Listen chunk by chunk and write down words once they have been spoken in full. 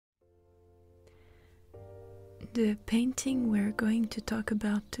The painting we're going to talk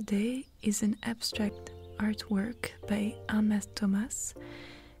about today is an abstract artwork by Alma Thomas,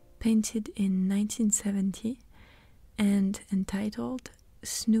 painted in 1970 and entitled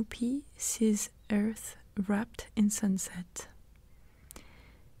Snoopy Sees Earth Wrapped in Sunset.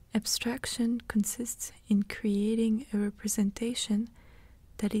 Abstraction consists in creating a representation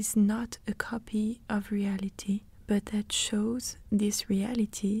that is not a copy of reality, but that shows this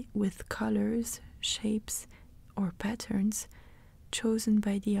reality with colors, shapes, or patterns chosen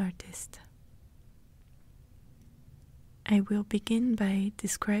by the artist. I will begin by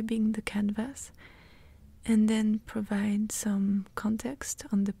describing the canvas and then provide some context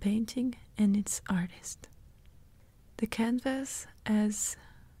on the painting and its artist. The canvas has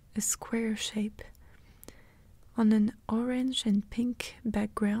a square shape. On an orange and pink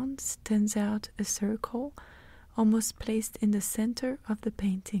background stands out a circle almost placed in the center of the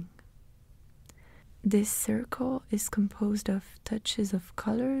painting. This circle is composed of touches of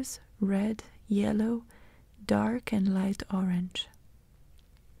colors: red, yellow, dark and light orange.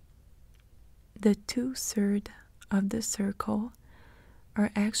 The 2/3 of the circle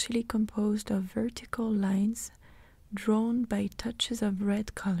are actually composed of vertical lines drawn by touches of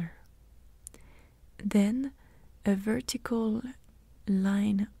red color. Then a vertical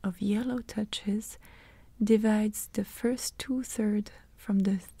line of yellow touches divides the first 2/3 from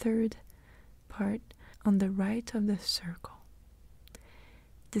the third part on the right of the circle.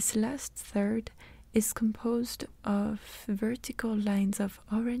 This last third is composed of vertical lines of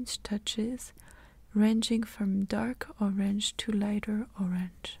orange touches ranging from dark orange to lighter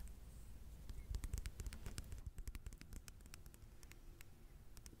orange.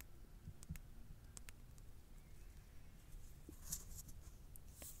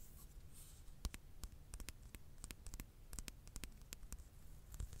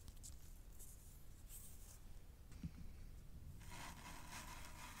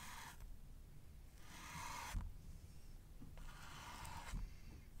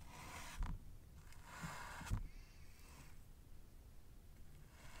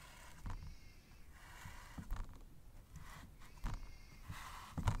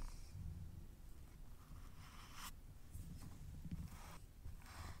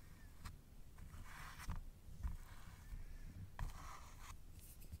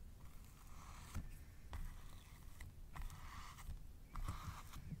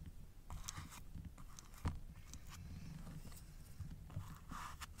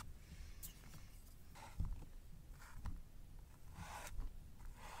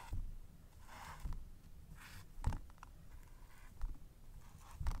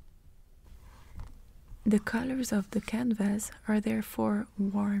 The colors of the canvas are therefore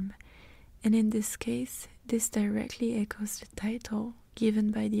warm, and in this case, this directly echoes the title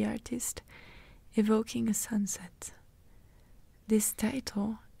given by the artist, evoking a sunset. This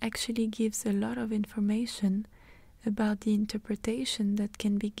title actually gives a lot of information about the interpretation that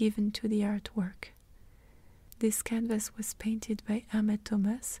can be given to the artwork. This canvas was painted by Alma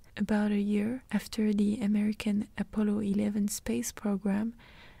Thomas about a year after the American Apollo 11 space program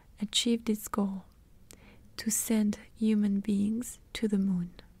achieved its goal: to send human beings to the moon.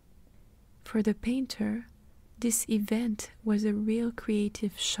 For the painter, this event was a real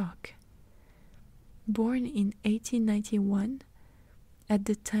creative shock. Born in 1891, at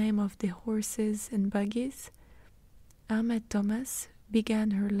the time of the horses and buggies, Alma Thomas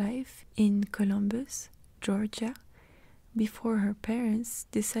began her life in Columbus, Georgia, before her parents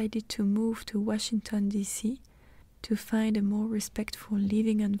decided to move to Washington, D.C. to find a more respectful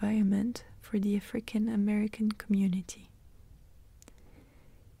living environment for the African American community.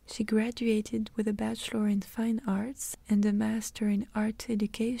 She graduated with a Bachelor in Fine Arts and a Master in Art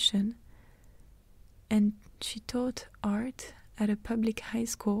Education, and she taught art at a public high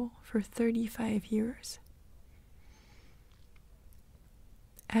school for 35 years.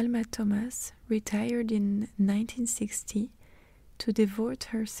 Alma Thomas retired in 1960 to devote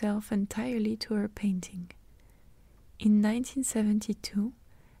herself entirely to her painting. In 1972,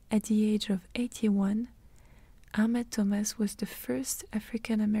 at the age of 81, Alma Thomas was the first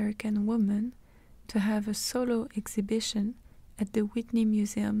African-American woman to have a solo exhibition at the Whitney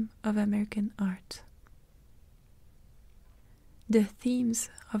Museum of American Art. The themes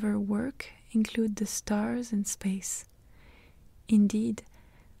of her work include the stars and space. Indeed,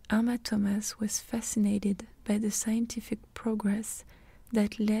 Alma Thomas was fascinated by the scientific progress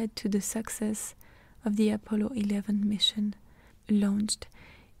that led to the success of the Apollo 11 mission, launched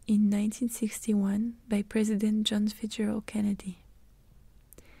in 1961 by President John Fitzgerald Kennedy.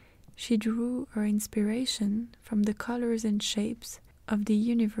 She drew her inspiration from the colors and shapes of the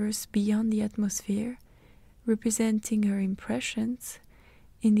universe beyond the atmosphere, representing her impressions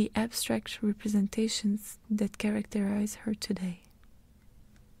in the abstract representations that characterize her today.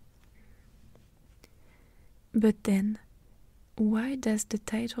 But then, why does the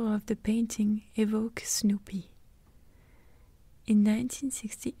title of the painting evoke Snoopy? In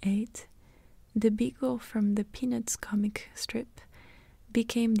 1968, the beagle from the Peanuts comic strip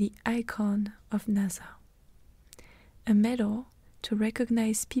became the icon of NASA. A medal to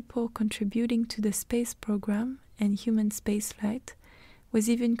recognize people contributing to the space program and human spaceflight was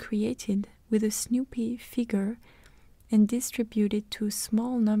even created with a Snoopy figure and distributed to a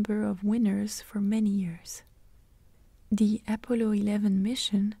small number of winners for many years. The Apollo 11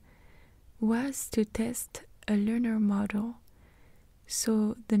 mission was to test a lunar model,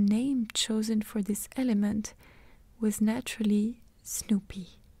 so the name chosen for this element was naturally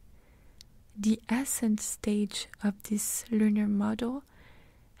Snoopy. The ascent stage of this lunar model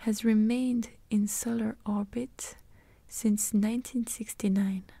has remained in solar orbit since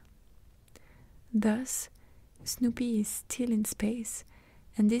 1969. Thus, Snoopy is still in space,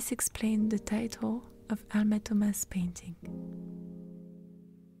 and this explains the title of Alma Thomas' painting.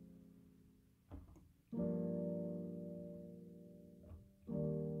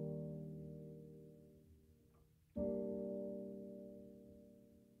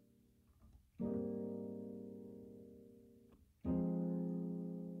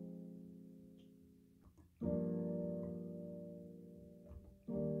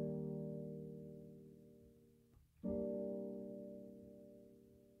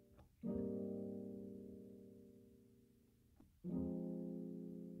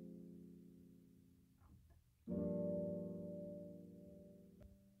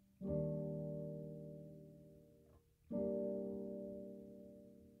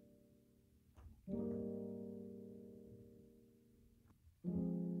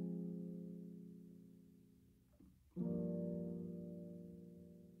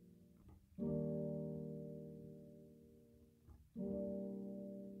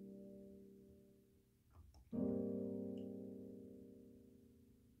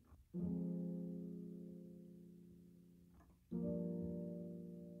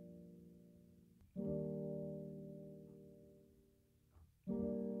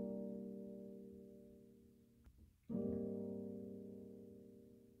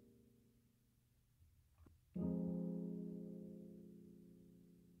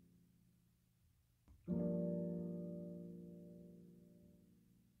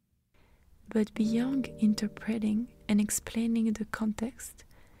 But beyond interpreting and explaining the context,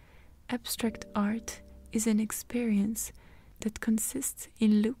 abstract art is an experience that consists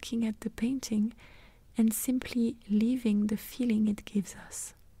in looking at the painting and simply leaving the feeling it gives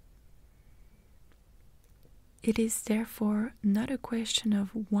us. It is therefore not a question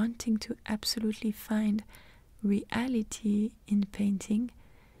of wanting to absolutely find reality in painting,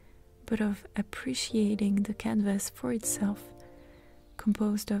 but of appreciating the canvas for itself,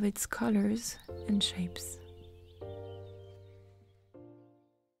 composed of its colors and shapes.